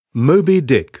Moby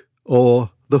Dick,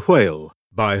 or The Whale,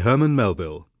 by Herman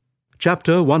Melville.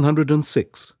 Chapter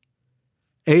 106.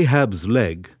 Ahab's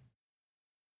Leg.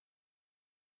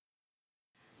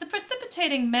 The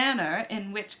precipitating manner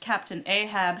in which Captain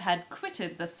Ahab had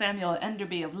quitted the Samuel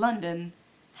Enderby of London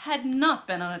had not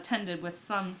been unattended with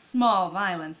some small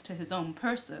violence to his own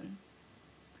person.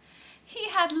 He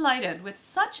had lighted with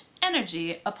such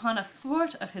energy upon a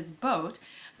thwart of his boat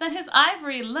that his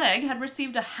ivory leg had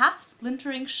received a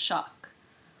half-splintering shock.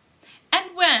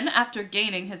 And when, after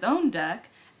gaining his own deck,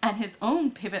 and his own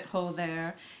pivot-hole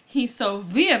there, he so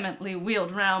vehemently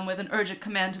wheeled round with an urgent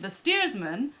command to the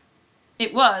steersman,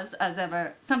 it was, as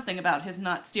ever, something about his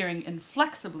not steering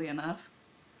inflexibly enough.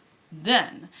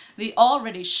 Then the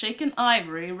already shaken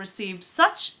ivory received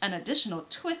such an additional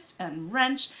twist and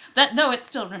wrench that though it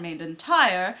still remained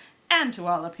entire, and to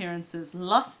all appearances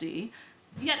lusty,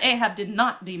 yet Ahab did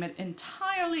not deem it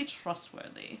entirely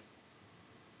trustworthy.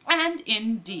 And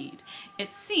indeed,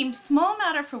 it seemed small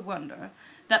matter for wonder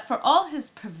that for all his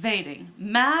pervading,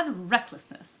 mad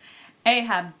recklessness,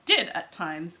 Ahab did at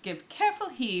times give careful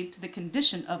heed to the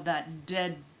condition of that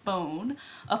dead bone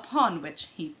upon which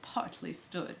he partly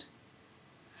stood.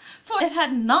 For it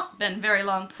had not been very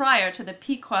long prior to the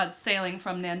Pequod's sailing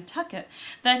from Nantucket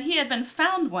that he had been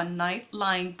found one night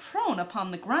lying prone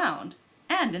upon the ground,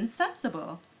 and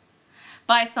insensible.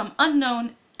 By some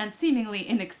unknown and seemingly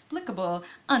inexplicable,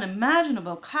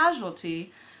 unimaginable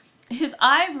casualty, his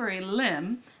ivory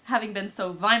limb having been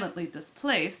so violently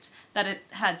displaced that it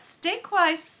had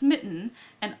stakewise smitten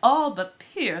and all but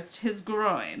pierced his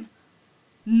groin.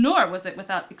 Nor was it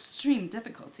without extreme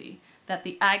difficulty that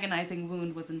the agonizing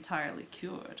wound was entirely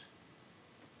cured.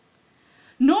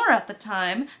 Nor at the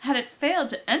time had it failed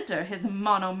to enter his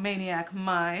monomaniac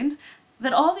mind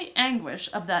that all the anguish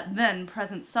of that then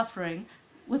present suffering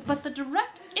was but the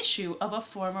direct issue of a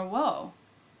former woe.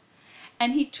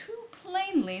 And he too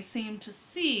plainly seemed to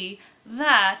see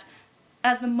that,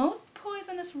 as the most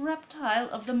poisonous reptile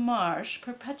of the marsh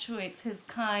perpetuates his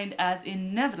kind as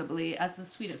inevitably as the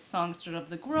sweetest songster of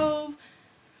the grove,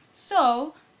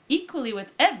 so, equally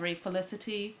with every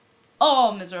felicity,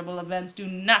 all miserable events do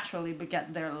naturally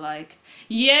beget their like.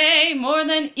 Yea, more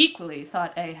than equally,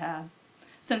 thought Ahab,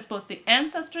 since both the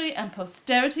ancestry and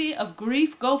posterity of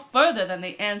grief go further than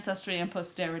the ancestry and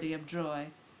posterity of joy.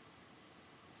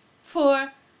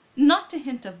 For, not to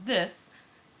hint of this,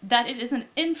 that it is an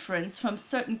inference from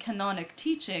certain canonic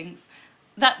teachings,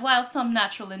 that while some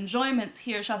natural enjoyments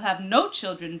here shall have no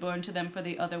children born to them for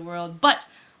the other world, but,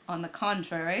 on the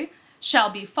contrary, shall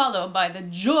be followed by the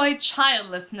joy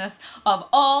childlessness of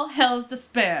all hell's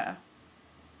despair.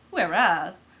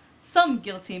 Whereas, some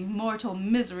guilty mortal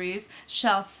miseries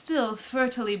shall still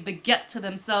fertilely beget to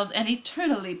themselves an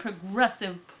eternally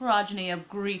progressive progeny of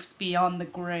griefs beyond the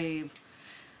grave.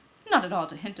 Not at all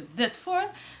to hint of this,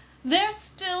 for there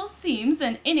still seems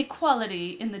an inequality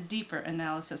in the deeper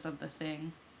analysis of the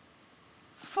thing.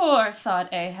 For,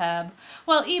 thought Ahab,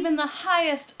 while even the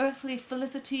highest earthly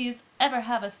felicities ever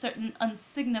have a certain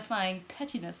unsignifying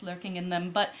pettiness lurking in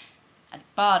them, but, at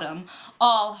bottom,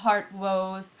 all heart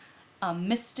woes, a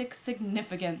mystic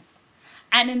significance,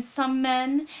 and in some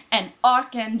men an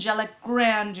archangelic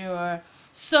grandeur,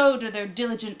 so do their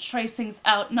diligent tracings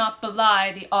out not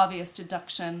belie the obvious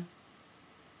deduction.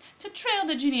 To trail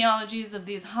the genealogies of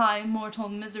these high mortal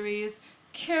miseries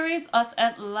carries us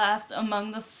at last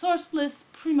among the sourceless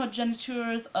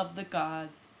primogenitures of the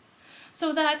gods,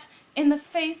 so that, in the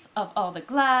face of all the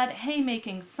glad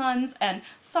haymaking suns and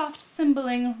soft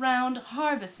cymbaling round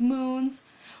harvest moons,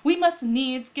 we must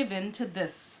needs give in to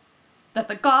this, that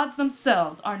the gods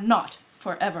themselves are not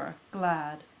forever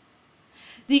glad.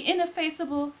 The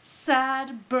ineffaceable,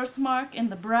 sad birthmark in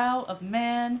the brow of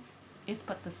man is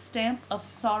but the stamp of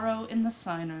sorrow in the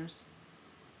signers.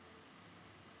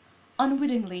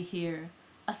 Unwittingly here,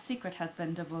 a secret has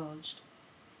been divulged,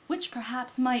 which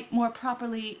perhaps might more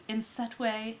properly, in set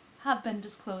way, have been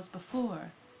disclosed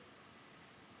before.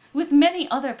 With many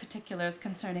other particulars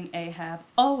concerning Ahab,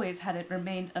 always had it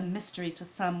remained a mystery to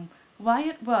some why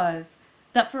it was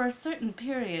that for a certain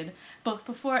period, both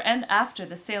before and after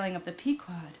the sailing of the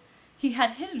Pequod, he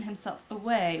had hidden himself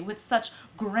away with such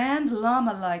grand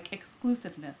llama-like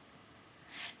exclusiveness,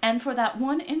 and for that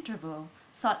one interval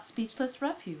sought speechless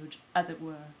refuge, as it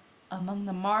were, among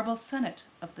the marble senate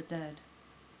of the dead.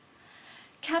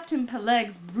 Captain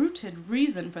Peleg's bruited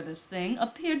reason for this thing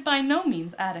appeared by no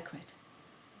means adequate,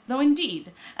 though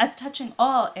indeed, as touching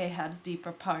all Ahab's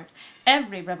deeper part,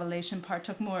 every revelation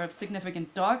partook more of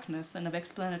significant darkness than of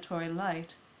explanatory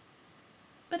light.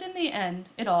 But in the end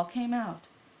it all came out.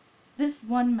 This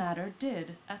one matter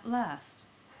did at last.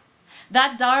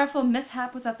 That direful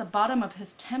mishap was at the bottom of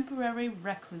his temporary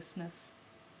recluseness.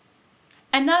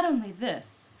 And not only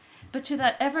this, but to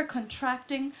that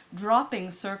ever-contracting,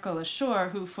 dropping circle ashore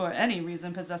who for any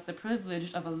reason possessed the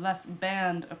privilege of a less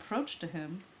banned approach to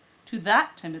him, to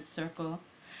that timid circle,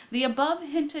 the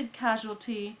above-hinted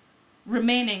casualty,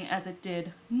 remaining as it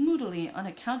did moodily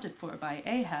unaccounted for by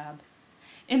Ahab,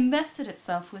 invested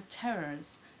itself with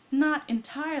terrors not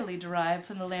entirely derived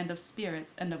from the land of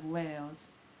spirits and of whales,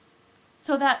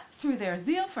 so that through their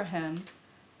zeal for him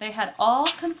they had all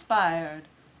conspired,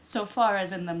 so far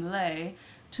as in them lay,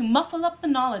 to muffle up the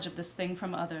knowledge of this thing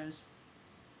from others.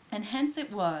 And hence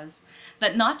it was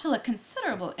that not till a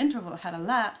considerable interval had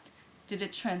elapsed did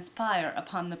it transpire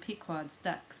upon the Pequod's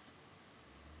decks.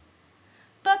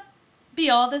 But be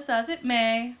all this as it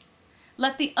may,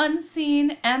 let the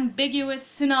unseen, ambiguous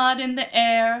synod in the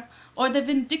air, or the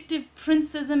vindictive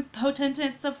princes and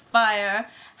potentates of fire,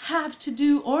 have to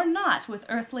do or not with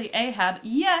earthly Ahab,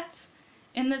 yet,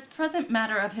 in this present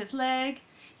matter of his leg,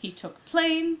 he took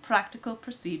plain, practical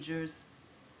procedures.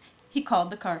 He called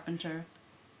the carpenter.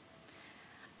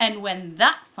 And when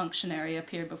that functionary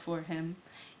appeared before him,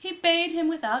 he bade him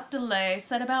without delay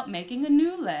set about making a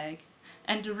new leg,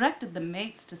 and directed the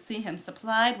mates to see him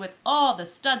supplied with all the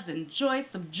studs and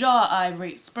joists of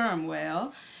jaw-ivory sperm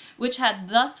whale, which had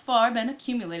thus far been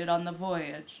accumulated on the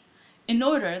voyage, in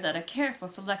order that a careful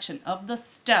selection of the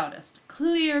stoutest,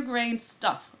 clear-grained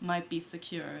stuff might be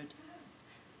secured.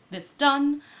 This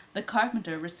done, the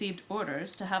carpenter received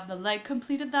orders to have the leg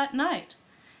completed that night,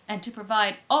 and to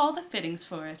provide all the fittings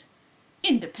for it,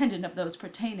 independent of those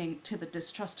pertaining to the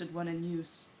distrusted one in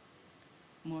use.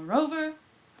 Moreover,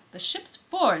 the ship's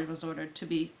forge was ordered to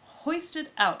be hoisted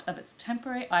out of its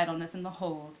temporary idleness in the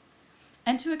hold,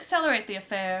 and to accelerate the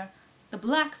affair, the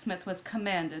blacksmith was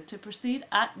commanded to proceed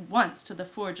at once to the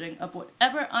forging of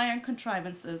whatever iron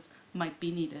contrivances might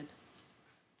be needed.